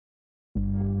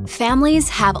Families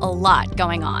have a lot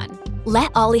going on.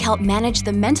 Let Ollie help manage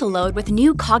the mental load with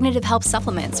new cognitive help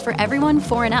supplements for everyone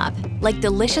 4 and up, like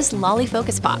delicious Lolly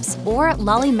Focus Pops or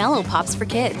Lolly Mellow Pops for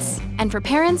kids. And for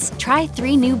parents, try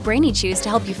 3 new Brainy Chews to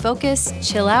help you focus,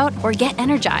 chill out, or get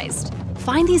energized.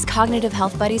 Find these cognitive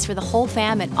health buddies for the whole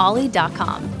fam at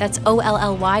ollie.com. That's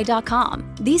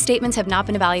OLLY.com. These statements have not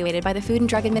been evaluated by the Food and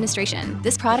Drug Administration.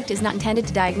 This product is not intended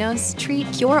to diagnose, treat,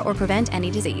 cure, or prevent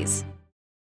any disease.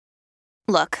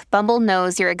 Look, Bumble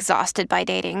knows you're exhausted by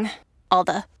dating. All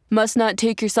the, must not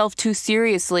take yourself too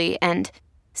seriously, and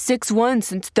 6'1"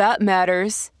 since that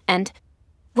matters, and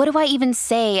what do I even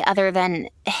say other than,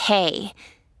 hey?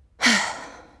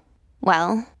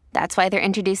 Well, that's why they're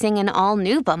introducing an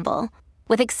all-new Bumble,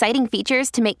 with exciting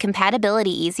features to make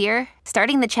compatibility easier,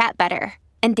 starting the chat better,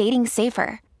 and dating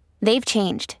safer. They've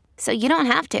changed, so you don't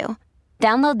have to.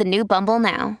 Download the new Bumble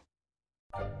now.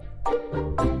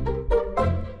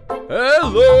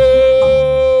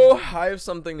 Hello! I have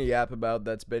something to yap about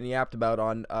that's been yapped about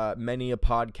on many a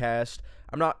podcast.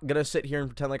 I'm not gonna sit here and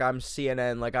pretend like I'm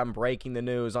CNN, like I'm breaking the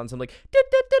news on some like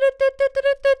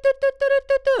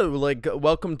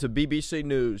welcome to BBC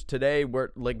News. Today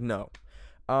we're like no.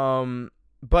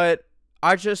 But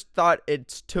I just thought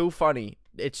it's too funny.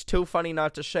 It's too funny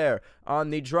not to share on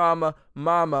the drama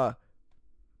mama.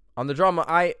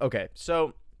 Okay,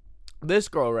 so this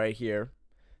girl right here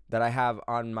that I have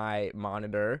on my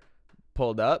monitor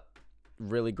pulled up,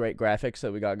 really great graphics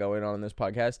that we got going on in this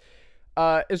podcast.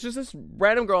 It's just this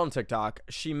random girl on TikTok.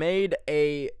 She made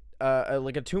a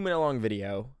 2-minute long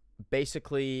video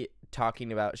basically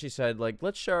talking about, she said, like,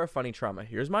 let's share our funny trauma.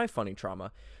 Here's my funny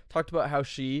trauma. Talked about how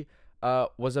she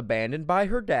was abandoned by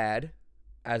her dad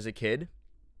as a kid,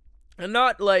 and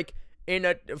not like in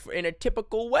a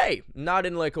typical way, not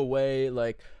in like a way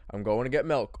like I'm going to get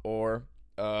milk or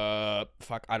I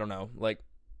don't know, like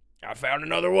I found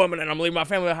another woman and I'm leaving my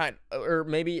family behind, or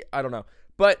maybe I don't know,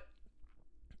 but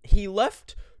he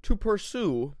left to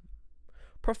pursue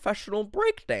professional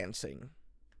breakdancing.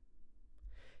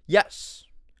 Yes,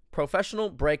 professional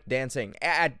breakdancing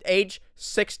at age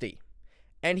 60.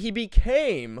 And he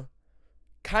became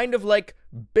kind of like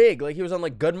big. Like he was on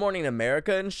like Good Morning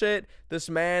America and shit. This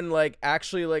man like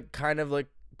actually like kind of like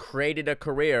created a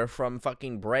career from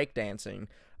fucking breakdancing.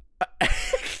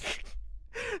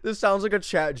 This sounds like a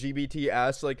chat GBT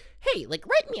ass like, hey, like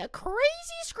write me a crazy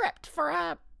script for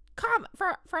a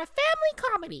family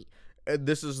comedy. And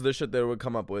this is the shit they would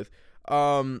come up with.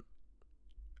 And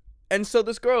so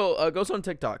this girl goes on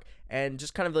TikTok and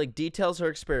just kind of like details her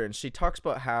experience. She talks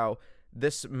about how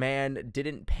this man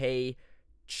didn't pay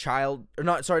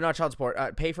not child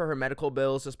support, pay for her medical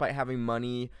bills despite having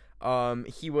money.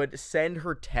 He would send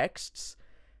her texts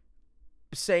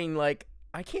saying like,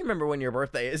 I can't remember when your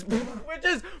birthday is, which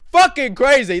is fucking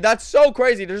crazy. That's so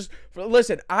crazy to just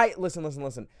listen. I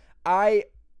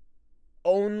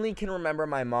only can remember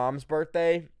my mom's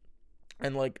birthday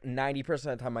and like 90% of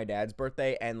the time my dad's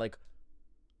birthday, and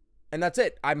that's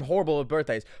it. I'm horrible with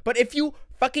birthdays. But if you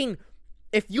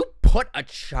put a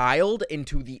child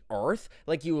into the earth,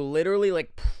 like you literally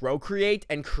like procreate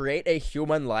and create a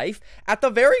human life, at the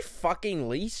very fucking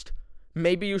least,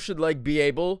 maybe you should like be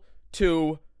able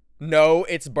to know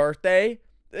its birthday,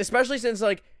 especially since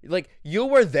like you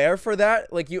were there for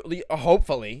that. Like you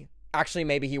hopefully, actually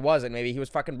maybe he wasn't. Maybe he was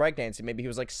fucking breakdancing. Maybe he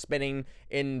was like spinning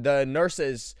in the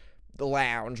nurse's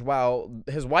lounge while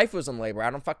his wife was in labor.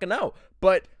 I don't fucking know.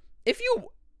 But if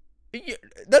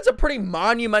that's a pretty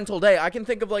monumental day. I can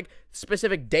think of like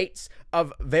specific dates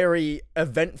of very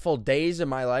eventful days in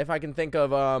my life. I can think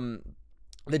of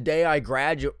the day I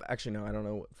graduated. Actually, no, I don't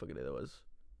know what fucking day that was.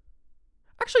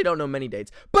 Actually, don't know many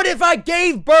dates. But if I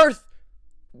gave birth,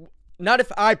 not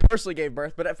if I personally gave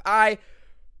birth, but if I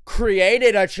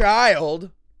created a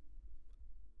child,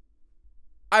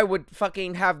 I would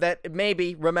fucking have that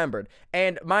maybe remembered.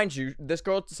 And mind you, this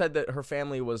girl said that her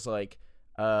family was like,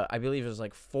 I believe it was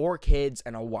like 4 kids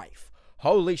and a wife.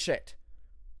 Holy shit.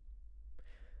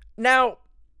 Now,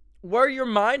 where your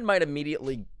mind might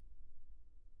immediately...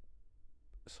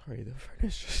 Sorry, the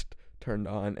furnace just turned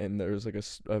on and there was like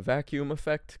a vacuum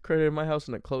effect created in my house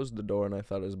and it closed the door and I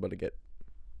thought it was about to get...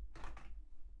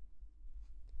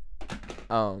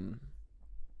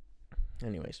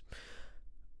 Anyways.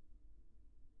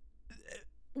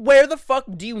 Where the fuck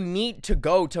do you need to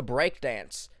go to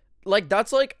breakdance? Like,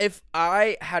 that's like if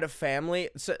I had a family,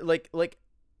 so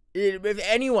if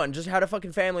anyone just had a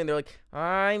fucking family and they're like,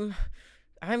 I'm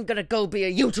gonna go be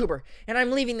a YouTuber and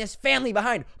I'm leaving this family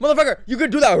behind. Motherfucker, you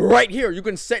can do that right here. You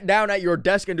can sit down at your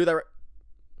desk and do that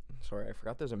sorry, I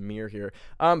forgot there's a mirror here.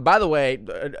 By the way,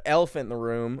 elephant in the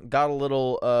room, got a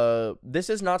little, this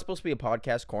is not supposed to be a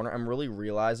podcast corner. I'm really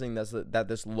realizing that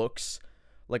this looks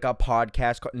like a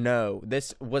podcast. No,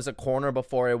 this was a corner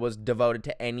before it was devoted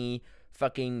to any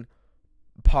fucking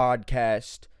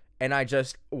podcast. And I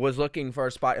just was looking for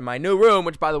a spot in my new room,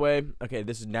 which, by the way, okay,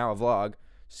 this is now a vlog.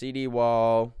 CD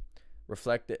wall,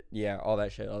 reflected, yeah, all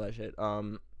that shit.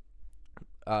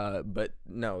 But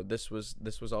no, this was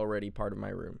already part of my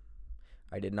room.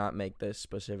 I did not make this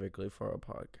specifically for a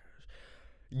podcast.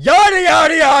 Yada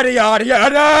yada yada yada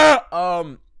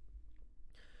yada.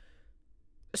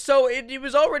 So it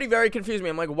was already very confusing me.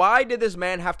 I'm like, why did this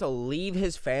man have to leave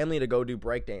his family to go do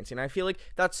breakdancing? And I feel like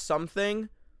that's something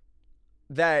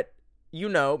that, you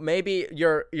know, maybe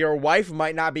your wife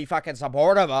might not be fucking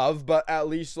supportive of, but at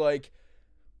least, like,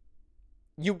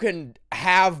 you can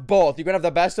have both. You can have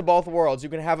the best of both worlds. You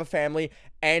can have a family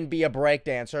and be a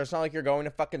breakdancer. It's not like you're going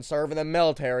to fucking serve in the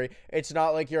military. It's not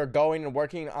like you're going and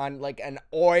working on, like, an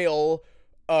oil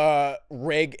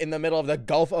rig in the middle of the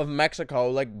Gulf of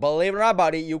Mexico. Like, believe it or not,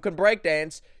 buddy, you can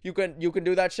breakdance. You can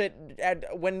do that shit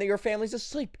when your family's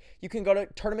asleep. You can go to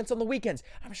tournaments on the weekends.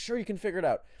 I'm sure you can figure it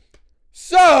out.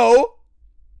 So,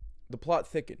 the plot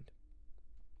thickened.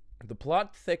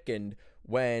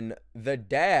 When the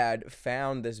dad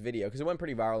found this video, because it went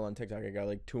pretty viral on TikTok. It got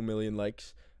like 2 million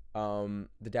likes.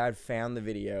 The dad found the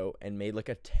video and made like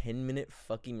a 10-minute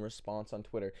fucking response on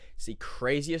Twitter. It's the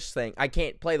craziest thing. I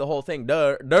can't play the whole thing,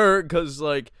 because,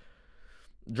 like,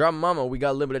 Drum Mama, we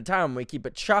got limited time. We keep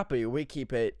it choppy. We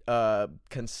keep it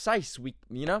concise.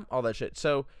 All that shit.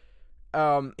 So,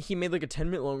 he made like a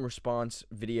 10-minute long response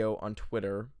video on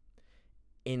Twitter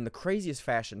in the craziest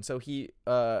fashion. So he's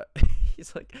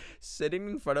like sitting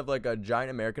in front of like a giant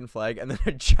American flag and then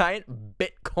a giant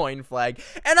Bitcoin flag.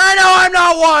 And I know I'm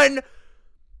not one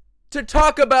to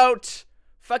talk about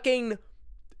fucking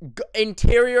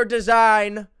interior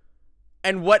design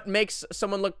and what makes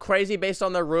someone look crazy based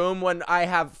on their room when I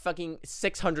have fucking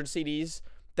 600 CDs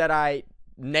that I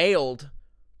nailed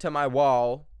to my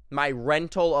wall, my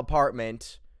rental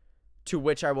apartment, to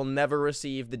which I will never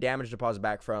receive the damage deposit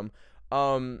back from.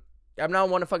 I'm not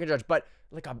one to fucking judge, but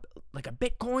like a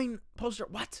Bitcoin poster,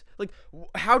 what? Like,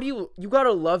 how do you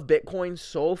gotta love Bitcoin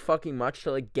so fucking much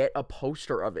to like get a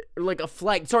poster of it, or like a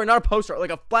flag? Sorry, not a poster,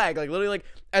 like a flag, like literally like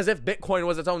as if Bitcoin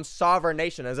was its own sovereign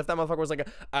nation, as if that motherfucker was like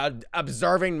a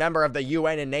observing member of the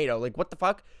UN and NATO. Like, what the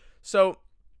fuck? So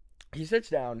he sits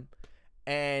down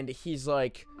and he's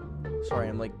like, sorry,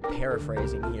 I'm like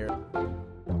paraphrasing here.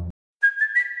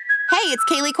 Hey, it's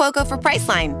Kaylee Cuoco for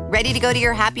Priceline. Ready to go to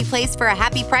your happy place for a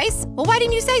happy price? Well, why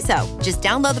didn't you say so? Just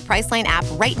download the Priceline app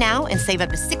right now and save up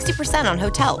to 60% on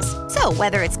hotels. So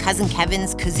whether it's Cousin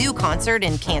Kevin's Kazoo Concert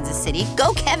in Kansas City,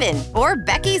 go Kevin, or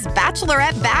Becky's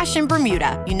Bachelorette Bash in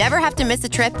Bermuda, you never have to miss a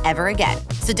trip ever again.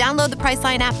 So download the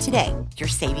Priceline app today. Your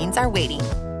savings are waiting.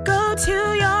 Go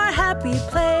to your happy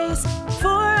place for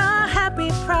a happy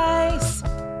price.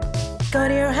 Go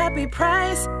to your happy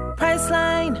price,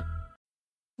 Priceline.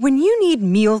 When you need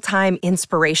mealtime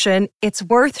inspiration, it's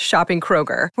worth shopping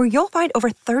Kroger, where you'll find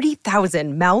over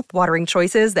 30,000 mouth-watering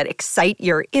choices that excite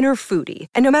your inner foodie.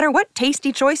 And no matter what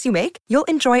tasty choice you make, you'll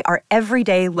enjoy our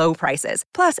everyday low prices,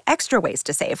 plus extra ways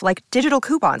to save, like digital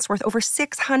coupons worth over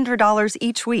 $600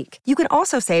 each week. You can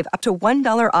also save up to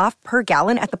 $1 off per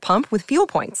gallon at the pump with fuel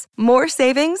points. More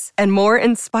savings and more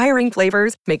inspiring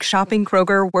flavors make shopping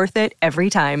Kroger worth it every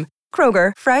time.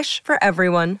 Kroger, fresh for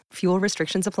everyone. Fuel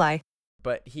restrictions apply.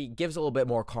 But he gives a little bit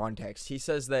more context. He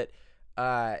says that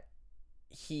the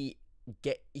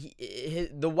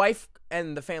wife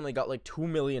and the family got like $2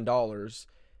 million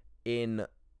in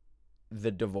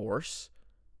the divorce,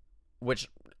 which,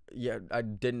 yeah, I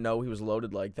didn't know he was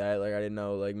loaded like that. Like, I didn't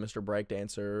know, like, Mr.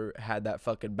 Breakdancer had that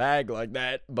fucking bag like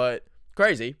that, but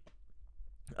crazy.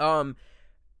 And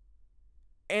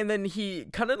then he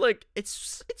kind of, like,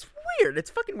 it's weird. It's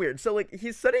fucking weird. So, like,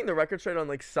 he's setting the record straight on,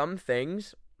 like, some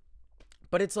things.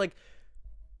 But it's like,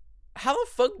 how the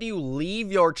fuck do you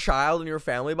leave your child and your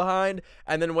family behind?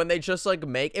 And then when they just like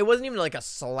it wasn't even like a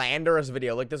slanderous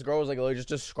video. Like, this girl was like literally just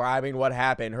describing what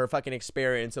happened, her fucking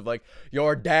experience of like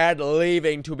your dad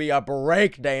leaving to be a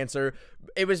break dancer.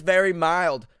 It was very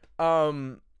mild.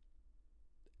 And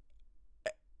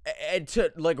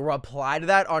to like reply to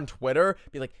that on Twitter,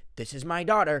 be like, this is my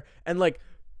daughter, and like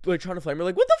trying to flame her,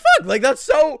 like, what the fuck? Like, that's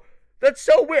so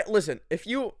weird. Listen, if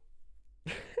you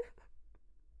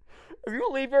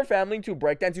leave your family to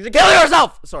breakdance, you should kill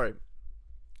yourself! Sorry.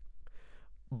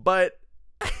 But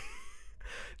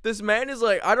this man is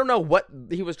like, I don't know what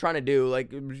he was trying to do.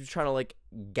 Like, he was trying to like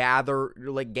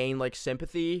gain like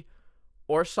sympathy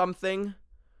or something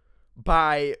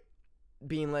by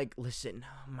being like, listen,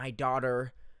 my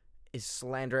daughter is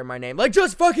slandering my name. Like,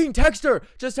 just fucking text her.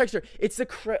 Just text her. It's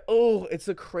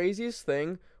the craziest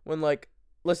thing when, like,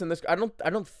 listen, this I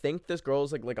don't think this girl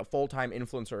is like a full-time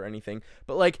influencer or anything,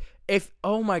 but like, if,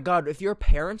 oh my god, if your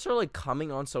parents are like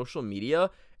coming on social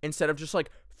media instead of just like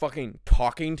fucking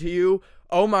talking to you,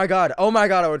 oh my god,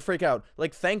 I would freak out.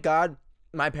 Like, thank god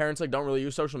my parents like don't really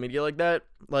use social media like that.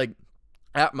 Like,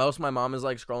 at most my mom is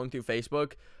like scrolling through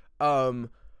Facebook.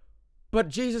 But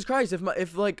Jesus Christ,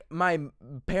 if like my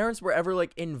parents were ever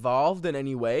like involved in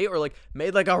any way or like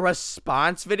made like a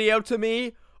response video to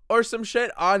me or some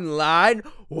shit online,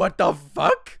 what the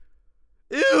fuck?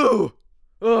 Ew.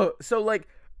 Ugh. So like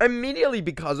immediately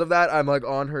because of that, I'm like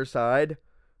on her side.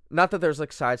 Not that there's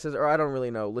like sides, or I don't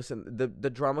really know. Listen, the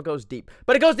drama goes deep,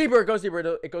 but it goes deeper.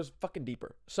 It goes fucking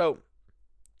deeper. So,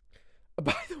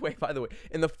 by the way,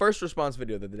 in the first response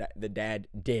video that the dad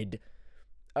did,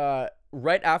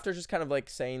 right after just kind of like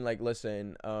saying like,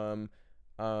 listen,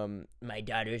 my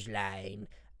daughter's lying.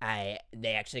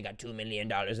 They actually got $2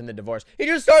 million in the divorce. He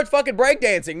just starts fucking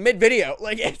breakdancing mid-video.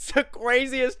 Like, it's the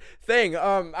craziest thing.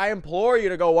 I implore you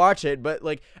to go watch it, but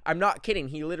like, I'm not kidding.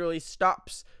 He literally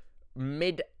stops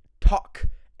mid-talk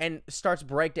and starts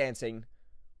breakdancing.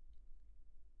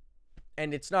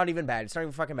 And it's not even bad. It's not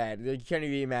even fucking bad. You can't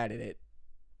even be mad at it.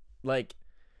 Like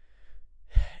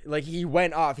he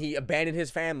went off. He abandoned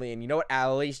his family. And you know what? At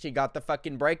least he got the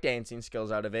fucking breakdancing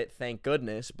skills out of it. Thank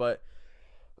goodness. But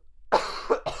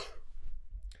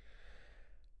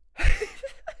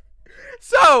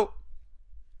so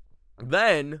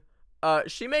then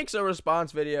she makes a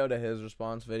response video to his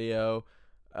response video.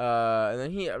 And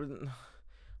then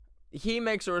he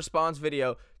makes a response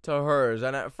video to hers.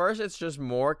 And at first it's just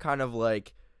more kind of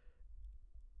like,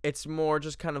 it's more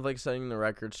just kind of like setting the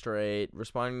record straight,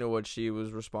 responding to what she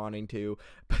was responding to.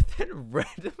 But then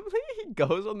randomly he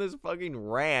goes on this fucking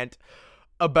rant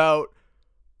about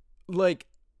like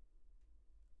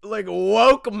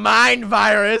woke mind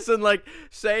virus and like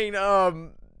saying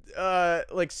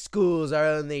like schools are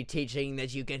only teaching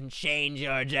that you can change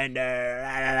your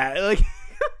gender. Like,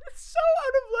 it's so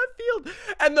out of left field.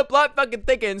 And the plot fucking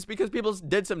thickens because people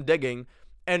did some digging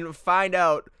and find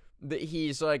out that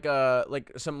he's like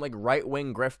some like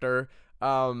right-wing grifter.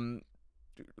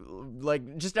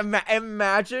 Like, just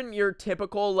imagine your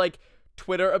typical like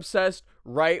Twitter obsessed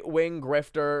right-wing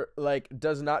grifter, like,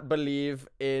 does not believe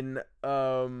in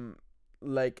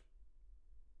like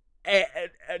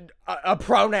a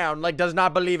pronoun, like does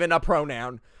not believe in a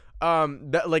pronoun.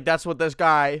 That's what this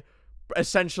guy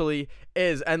essentially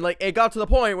is. And like, it got to the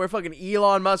point where fucking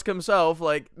Elon Musk himself,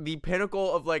 like the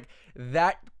pinnacle of like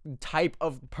that type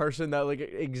of person, that like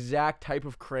exact type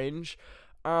of cringe,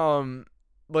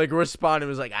 like responded,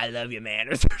 was like, I love you, man,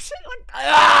 or some shit like,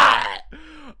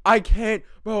 I can't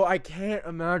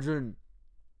imagine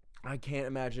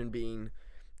being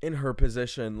in her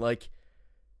position, like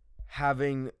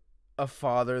having a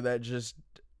father that just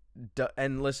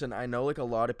and listen, I know like a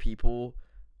lot of people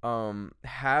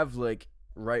have like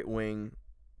right-wing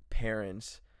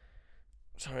parents.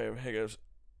 Sorry, hiccups.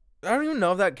 I don't even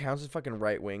know if that counts as fucking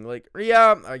right-wing. Like,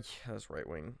 yeah, that's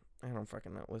right-wing. I don't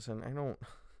fucking know. Listen,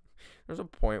 there's a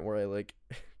point where I like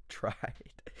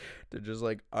tried to just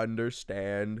like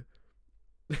understand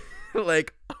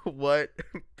like what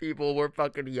people were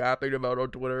fucking yapping about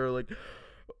on Twitter, like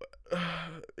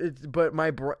but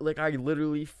like I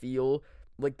literally feel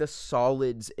like the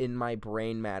solids in my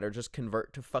brain matter just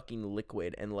convert to fucking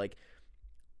liquid, and like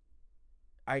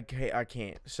I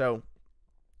can't. So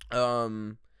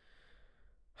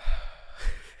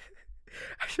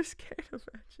I just can't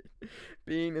imagine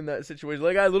being in that situation.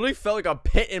 Like, I literally felt like a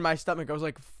pit in my stomach. I was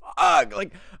like, fuck.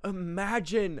 Like,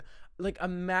 imagine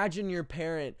your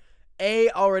parent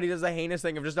already does the heinous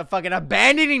thing of just fucking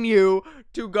abandoning you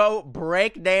to go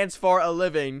break dance for a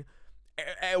living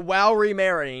while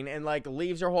remarrying, and like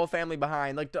leaves your whole family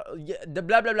behind. Like the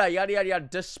blah blah blah yada yada yada.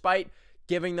 Despite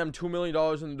giving them $2 million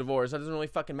in the divorce, that doesn't really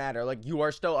fucking matter. Like, you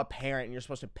are still a parent and you're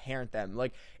supposed to parent them.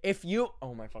 Like, if you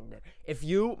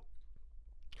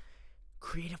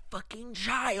create a fucking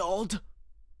child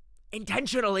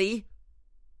intentionally,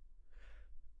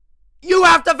 you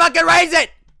have to fucking raise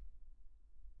it.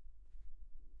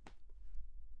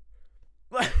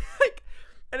 Like,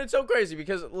 and it's so crazy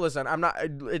because, listen,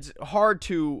 it's hard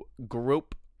to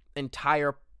group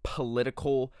entire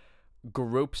political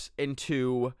groups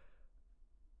into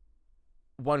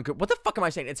one group. What the fuck am I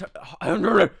saying? It's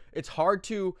hard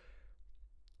to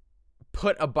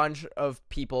put a bunch of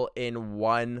people in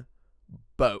one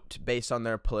boat based on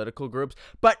their political groups.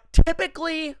 But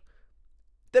typically,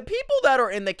 the people that are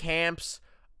in the camps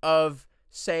of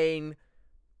saying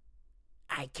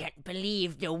I can't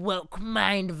believe the woke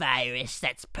mind virus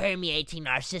that's permeating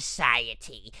our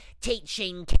society,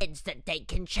 teaching kids that they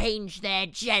can change their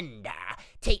gender,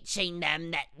 teaching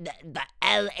them that the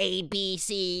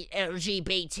LABC,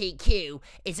 LGBTQ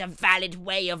is a valid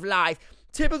way of life.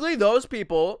 Typically, those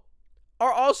people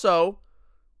are also,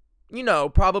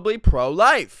 probably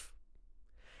pro-life.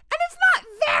 And it's not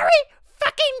very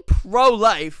fucking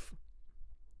pro-life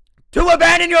to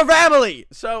abandon your family.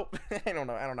 So, I don't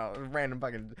know. A random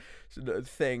fucking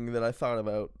thing that I thought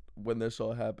about when this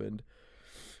all happened.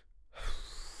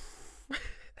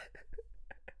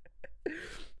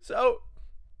 So,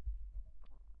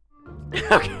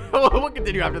 okay, we'll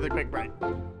continue after the quick break.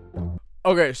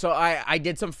 Okay, so I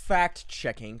did some fact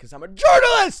checking because I'm a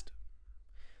journalist.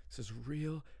 This is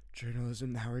real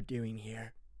journalism that we're doing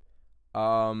here.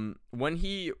 When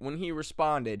he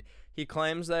responded, he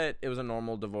claims that it was a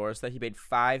normal divorce, that he paid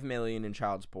 $5 million in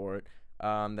child support,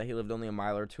 that he lived only a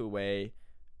mile or two away.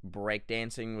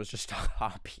 Breakdancing was just a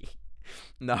hobby,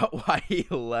 not why he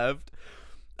left.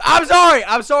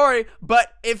 I'm sorry,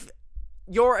 but if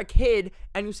you're a kid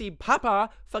and you see Papa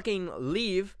fucking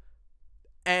leave,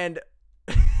 and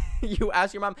you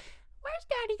ask your mom, "Where's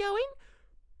Daddy going?"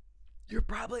 You're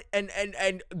probably, and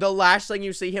the last thing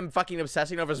you see him fucking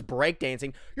obsessing over is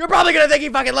breakdancing, you're probably gonna think he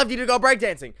fucking left you to go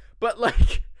breakdancing. But,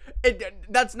 like,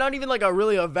 that's not even, like,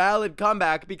 a valid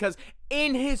comeback, because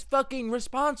in his fucking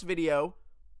response video,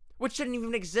 which shouldn't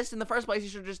even exist in the first place, he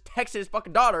should have just texted his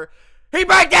fucking daughter, he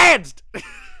breakdanced!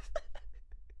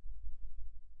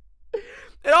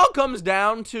 It all comes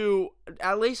down to,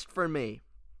 at least for me,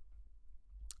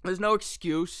 there's no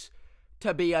excuse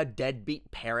to be a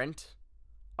deadbeat parent.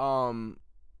 If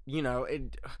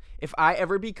I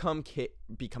ever become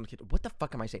what the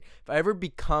fuck am I saying? If I ever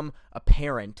become a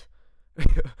parent,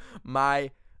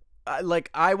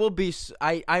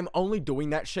 I'm only doing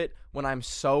that shit when I'm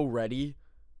so ready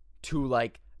to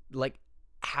like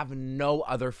have no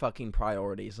other fucking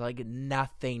priorities, like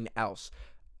nothing else.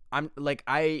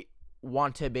 I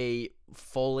want to be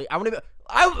fully, I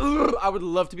would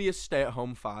love to be a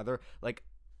stay-at-home father. Like,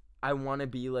 I want to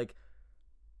be like,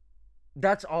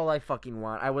 that's all I fucking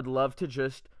want. I would love to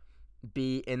just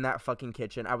be in that fucking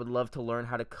kitchen. I would love to learn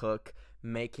how to cook,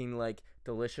 making, like,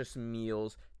 delicious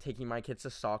meals, taking my kids to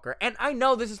soccer. And I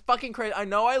know this is fucking crazy. I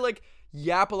know I, like,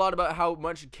 yap a lot about how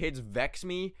much kids vex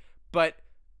me, but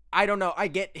I don't know. I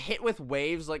get hit with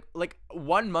waves. Like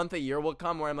 1 month a year will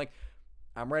come where I'm like,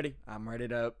 I'm ready. I'm ready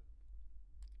to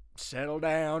settle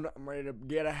down. I'm ready to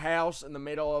get a house in the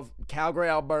middle of Calgary,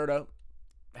 Alberta.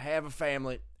 Have a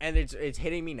family, and it's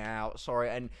hitting me now. Sorry.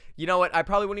 And you know what? I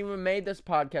probably wouldn't even made this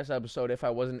podcast episode if I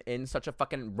wasn't in such a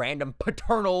fucking random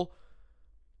paternal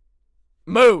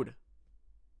mood.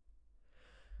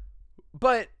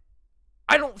 But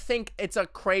I don't think it's a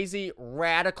crazy,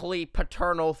 radically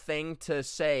paternal thing to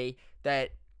say that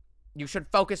you should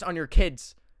focus on your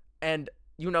kids, and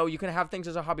you can have things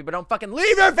as a hobby, but don't fucking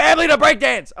leave your family to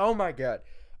breakdance. Oh my god.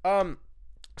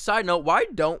 Side note, why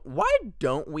don't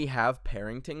we have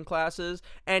parenting classes?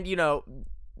 And,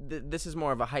 this is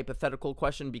more of a hypothetical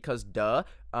question because,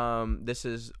 this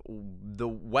is the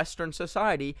Western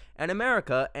society and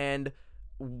America, and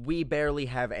we barely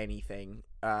have anything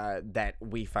that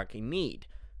we fucking need.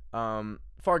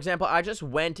 For example, I just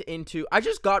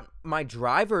got my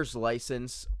driver's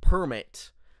license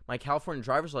permit, my California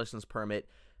driver's license permit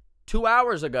 2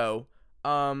 hours ago.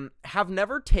 Have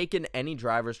never taken any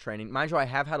driver's training. Mind you, I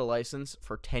have had a license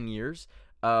for 10 years,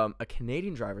 a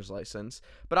Canadian driver's license,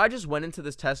 but I just went into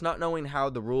this test not knowing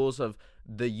how the rules of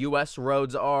the U.S.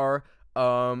 roads are.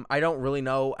 I don't really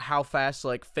know how fast,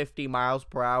 50 miles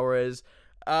per hour is.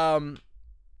 And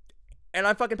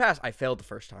I fucking passed. I failed the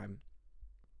first time.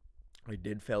 I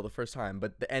did fail the first time,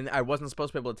 and I wasn't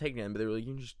supposed to be able to take it again, but they were like,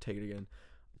 you can just take it again.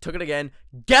 Took it again,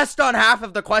 guessed on half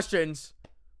of the questions,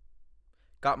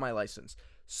 got my license.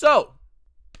 So,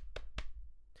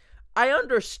 I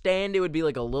understand it would be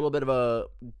like a little bit of a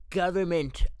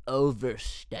government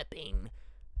overstepping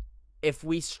if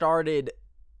we started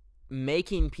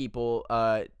making people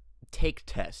take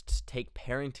tests, take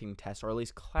parenting tests, or at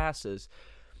least classes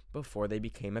before they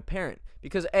became a parent.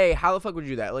 Because, A, how the fuck would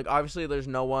you do that? Obviously, there's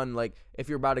no one, if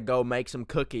you're about to go make some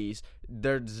cookies,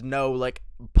 there's no,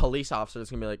 police officer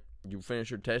that's gonna be like, you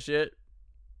finished your test yet?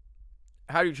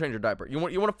 How do you change your diaper? You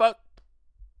want to fuck?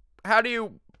 How do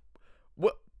you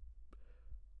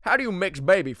mix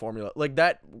baby formula?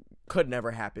 That could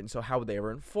never happen. So how would they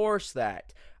ever enforce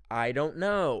that? I don't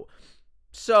know.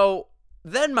 So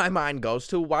then my mind goes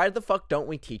to, why the fuck don't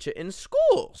we teach it in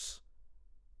schools?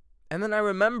 And then I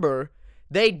remember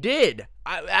they did.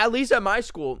 At least at my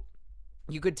school,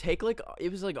 you could take like,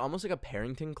 it was like almost like a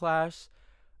parenting class,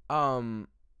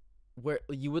 where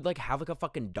you would like have like a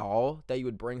fucking doll that you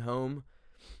would bring home,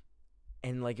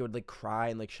 and like it would like cry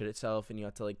and like shit itself, and you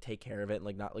have to like take care of it and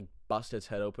like not like bust its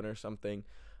head open or something.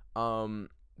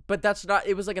 But that's not,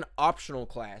 it was like an optional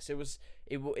class. It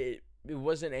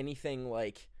wasn't anything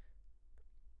like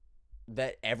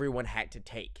that everyone had to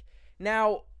take.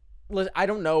 Now, I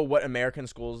don't know what American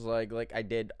schools like I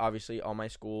did obviously all my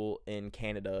school in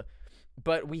Canada,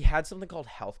 but we had something called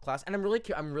health class, and I'm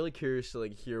really curious to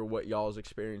like hear what y'all's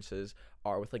experiences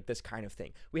are with like this kind of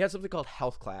thing. We had something called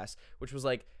health class, which was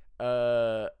like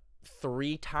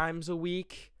 3 times a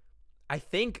week, I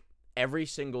think, every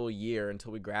single year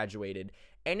until we graduated,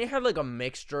 and it had like a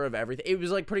mixture of everything. It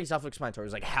was like pretty self-explanatory. It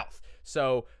was like health,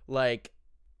 so like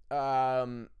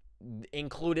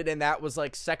included in that was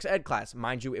like sex ed class.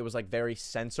 Mind you, it was like very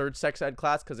censored sex ed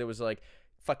class because it was like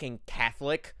fucking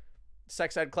Catholic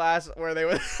sex ed class where they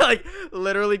would like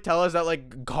literally tell us that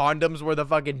like condoms were the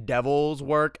fucking devil's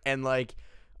work, and like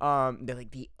they're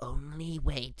like, the only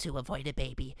way to avoid a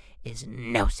baby is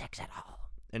no sex at all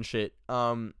and shit.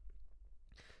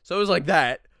 So it was like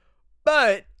that,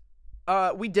 but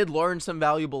we did learn some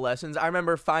valuable lessons. I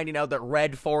remember finding out that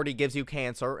Red 40 gives you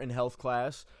cancer in health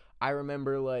class. I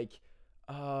remember like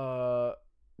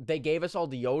they gave us all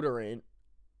deodorant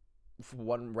for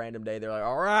one random day. They're like,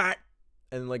 all right,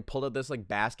 and like pulled out this like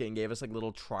basket and gave us like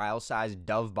little trial sized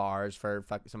Dove bars for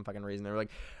some fucking reason. They were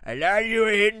like, a lot of you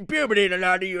are hitting puberty and a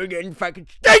lot of you are getting fucking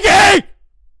stinky.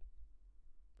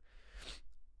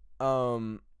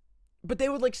 But they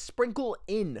would like sprinkle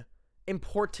in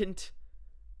important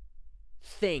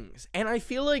things, and I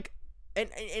feel like, and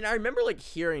I remember like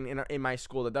hearing in my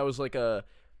school that was like a,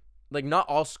 like not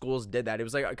all schools did that. It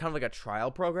was like kind of like a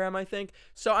trial program, I think.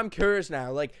 So I'm curious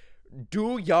now, like,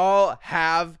 do y'all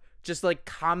have just like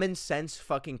common sense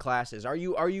fucking classes? Are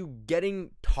you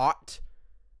getting taught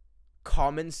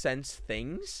common sense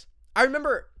things? I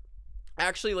remember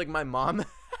actually like my mom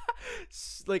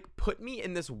like put me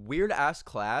in this weird ass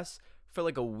class for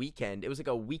like a weekend. It was like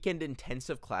a weekend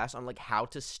intensive class on like how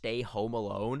to stay home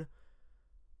alone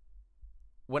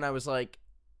when I was like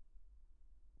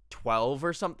 12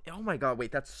 or something. Oh my god,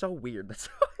 wait, that's so weird.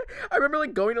 I remember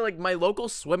like going to like my local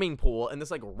swimming pool and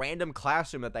this like random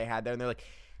classroom that they had there, and they're like,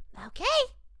 okay,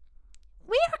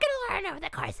 we are going to learn over the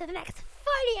course of the next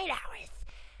 48 hours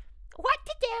what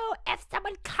to do if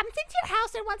someone comes into your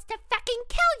house and wants to fucking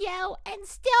kill you and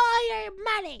steal all your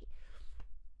money.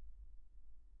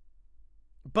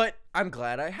 But I'm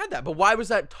glad I had that. But why was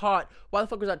that taught? Why the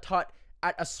fuck was that taught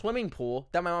at a swimming pool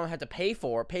that my mom had to pay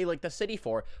like the city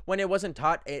for, when it wasn't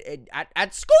taught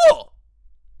at school?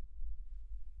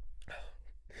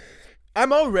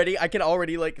 I can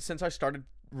already like, since I started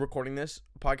recording this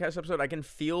podcast episode, I can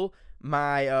feel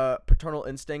my paternal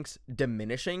instincts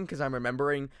diminishing because I'm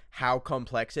remembering how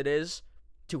complex it is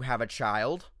to have a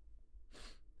child,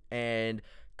 and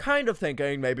kind of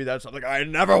thinking maybe that's something I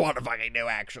never want to fucking do,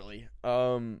 actually.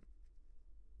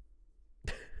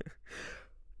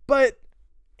 But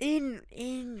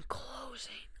in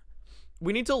closing,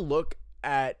 we need to look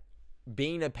at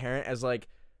being a parent as like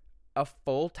a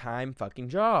full-time fucking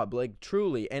job, like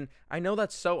truly. And I know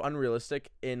that's so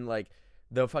unrealistic in like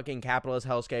the fucking capitalist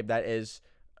hellscape that is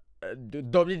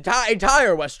the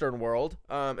entire Western world,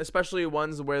 especially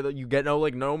ones where you get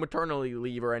no maternity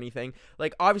leave or anything.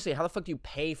 Like, obviously, how the fuck do you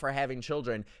pay for having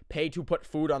children, pay to put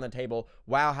food on the table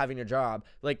while having a job?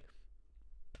 Like,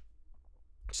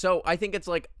 so I think it's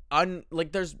like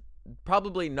there's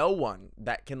probably no one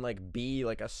that can like be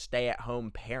like a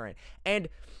stay-at-home parent. And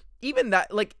even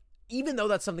that, like, even though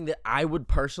that's something that I would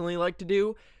personally like to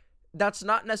do, that's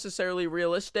not necessarily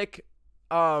realistic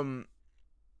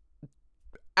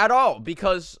at all,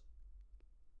 because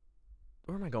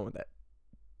where am I going with that?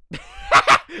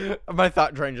 My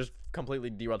thought train just completely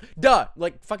derailed.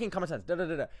 Like fucking common sense.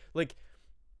 Like,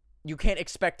 you can't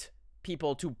expect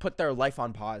people to put their life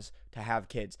on pause to have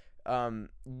kids.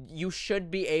 You should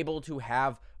be able to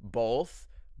have both.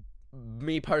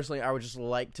 Me personally, I would just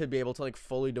like to be able to like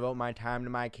fully devote my time to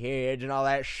my kids and all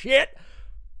that shit.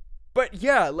 But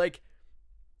yeah, like,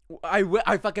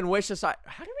 I fucking wish this. How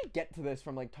did we get to this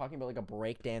from like talking about like a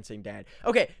breakdancing dad?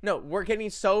 Okay, no, we're getting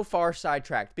so far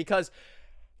sidetracked because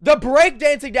the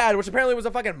breakdancing dad, which apparently was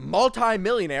a fucking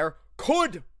multi-millionaire,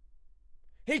 could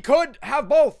have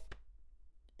both.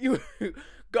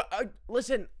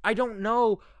 Listen, I don't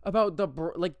know about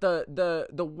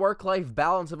the work-life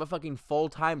balance of a fucking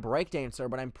full-time breakdancer,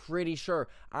 but I am pretty sure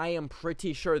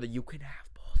that you can have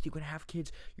both. You can have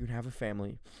kids, you can have a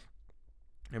family,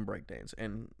 and breakdance.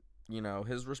 And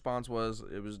his response was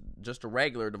it was just a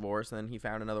regular divorce, and then he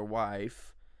found another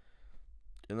wife,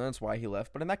 and that's why he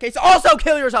left. But in that case, also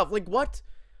kill yourself. Like, what?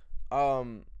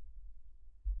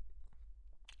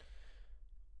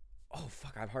 Oh,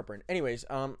 fuck, I have heartburn. Anyways,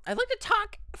 I'd like to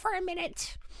talk for a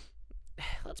minute.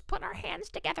 Let's put our hands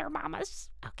together, mamas.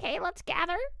 Okay, let's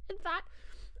gather in thought.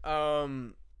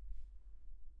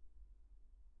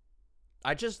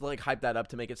 I just, like, hyped that up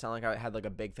to make it sound like I had, like, a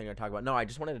big thing to talk about. No, I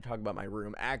just wanted to talk about my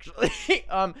room, actually.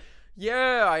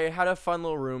 Yeah, I had a fun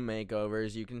little room makeover,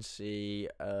 as you can see.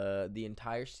 The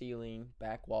entire ceiling,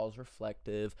 back walls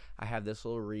reflective. I have this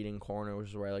little reading corner, which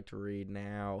is where I like to read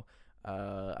now.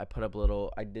 I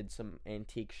did some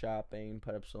antique shopping,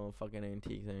 put up some fucking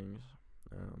antique things.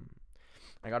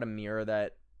 I got a mirror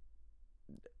that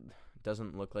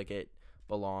doesn't look like it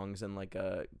belongs in like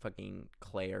a fucking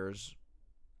Claire's.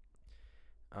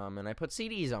 And I put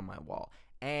CDs on my wall.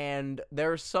 And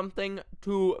there's something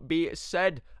to be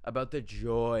said about the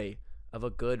joy of a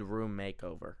good room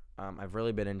makeover. I've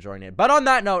really been enjoying it. But on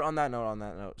that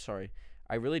note, sorry.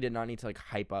 I really did not need to like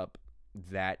hype up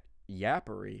that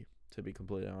yappery, to be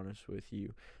completely honest with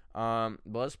you. But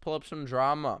let's pull up some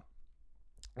drama.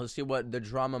 Let's see what the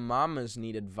drama mamas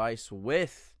need advice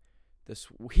with this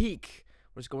week.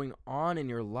 What's going on in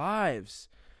your lives?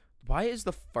 Why is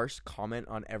the first comment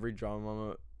on every drama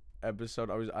mama episode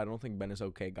I don't think Ben is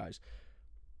okay, guys.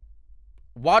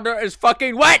 Water is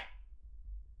fucking wet!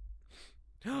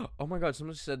 Oh my god,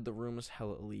 someone said the room is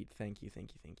hella elite. Thank you.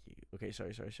 Okay,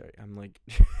 sorry. I'm like,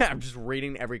 I'm just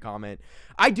reading every comment.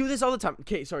 I do this all the time.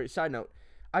 Okay, sorry, side note.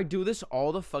 I do this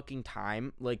all the fucking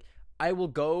time. Like, I will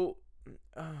go,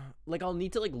 like, I'll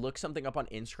need to, like, look something up on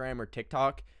Instagram or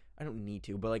TikTok. I don't need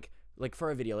to, but, like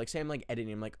for a video. Like, say I'm, like,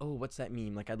 editing. I'm like, oh, what's that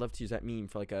meme? Like, I'd love to use that meme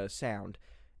for, like, a sound.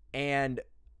 And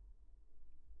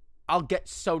I'll get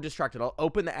so distracted. I'll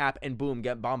open the app and, boom,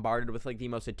 get bombarded with, like, the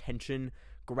most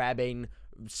attention-grabbing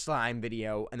slime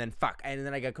video, and then fuck, and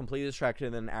then I get completely distracted,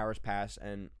 and then hours pass,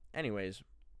 and anyways,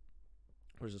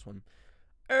 where's this one?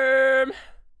 Okay,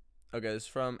 this is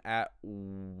from at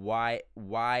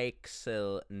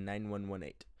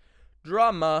Yxil9118.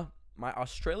 Drama. My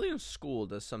Australian school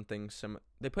does something similar.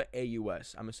 They put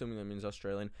AUS. I'm assuming that means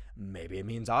Australian. Maybe it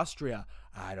means Austria.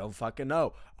 I don't fucking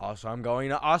know. Also, I'm going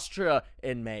to Austria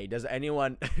in May.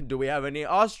 Do we have any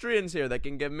Austrians here that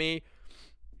can give me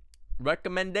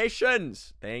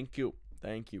recommendations? Thank you.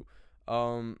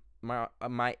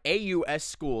 My AUS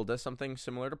school does something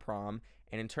similar to prom,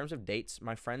 and in terms of dates,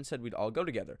 my friend said we'd all go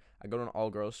together. I go to an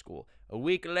all-girls school. A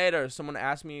week later, someone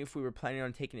asked me if we were planning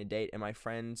on taking a date, and my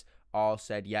friends all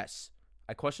said yes.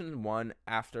 I questioned one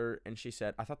after, and she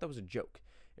said, I thought that was a joke.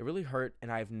 It really hurt, and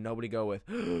I have nobody to go with.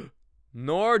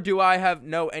 Nor do I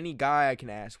know any guy I can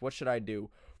ask. What should I do?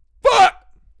 Fuck!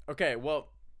 Okay, well,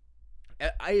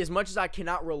 as much as I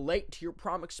cannot relate to your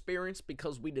prom experience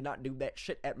because we did not do that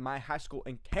shit at my high school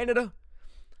in Canada,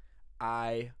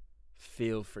 I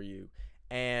feel for you.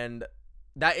 And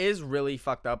that is really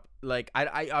fucked up. Like,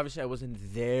 I obviously I wasn't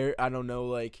there. I don't know,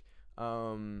 like,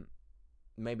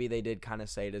 maybe they did kind of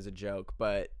say it as a joke,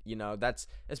 but, that's,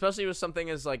 especially with something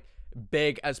as, like,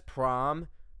 big as prom,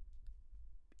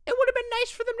 it would have been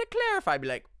nice for them to clarify, be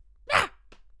like,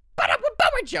 but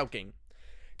we're joking.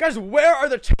 Guys, where are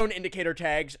the tone indicator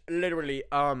tags? Literally,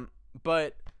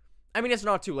 but, I mean, it's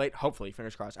not too late, hopefully,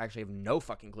 fingers crossed. I actually have no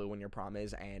fucking clue when your prom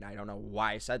is, and I don't know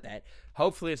why I said that.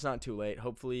 Hopefully, it's not too late.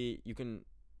 Hopefully, you can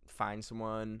find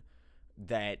someone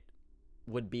that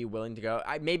would be willing to go.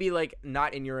 Maybe, like,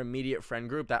 not in your immediate friend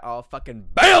group that all fucking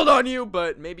bailed on you,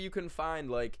 but maybe you can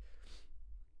find, like,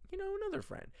 another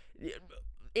friend.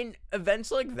 In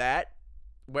events like that,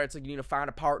 where it's like you need to find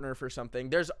a partner for something,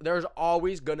 there's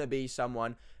always gonna be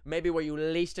someone, maybe where you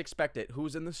least expect it,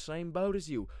 who's in the same boat as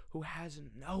you, who has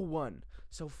no one.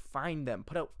 So find them,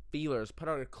 put out feelers, put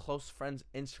out a close friend's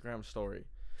Instagram story.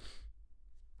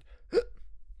 Oh,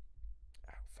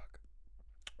 fuck.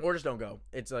 Or just don't go.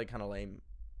 It's like kind of lame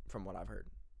from what I've heard.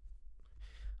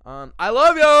 I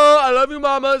love y'all. I love you,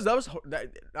 mamas.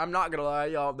 I'm not gonna lie,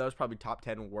 y'all. That was probably top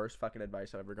 10 worst fucking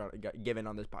advice I've ever got given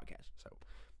on this podcast. So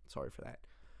sorry for that.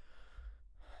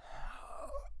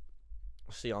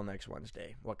 See y'all next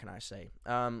Wednesday. What can I say?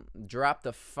 Drop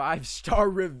the 5-star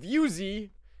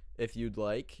reviewsy if you'd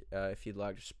like. If you'd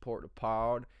like to support the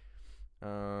pod.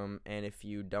 And if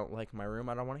you don't like my room,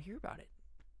 I don't want to hear about it.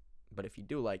 But if you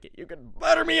do like it, you can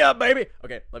butter me up, baby.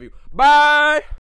 Okay, love you. Bye.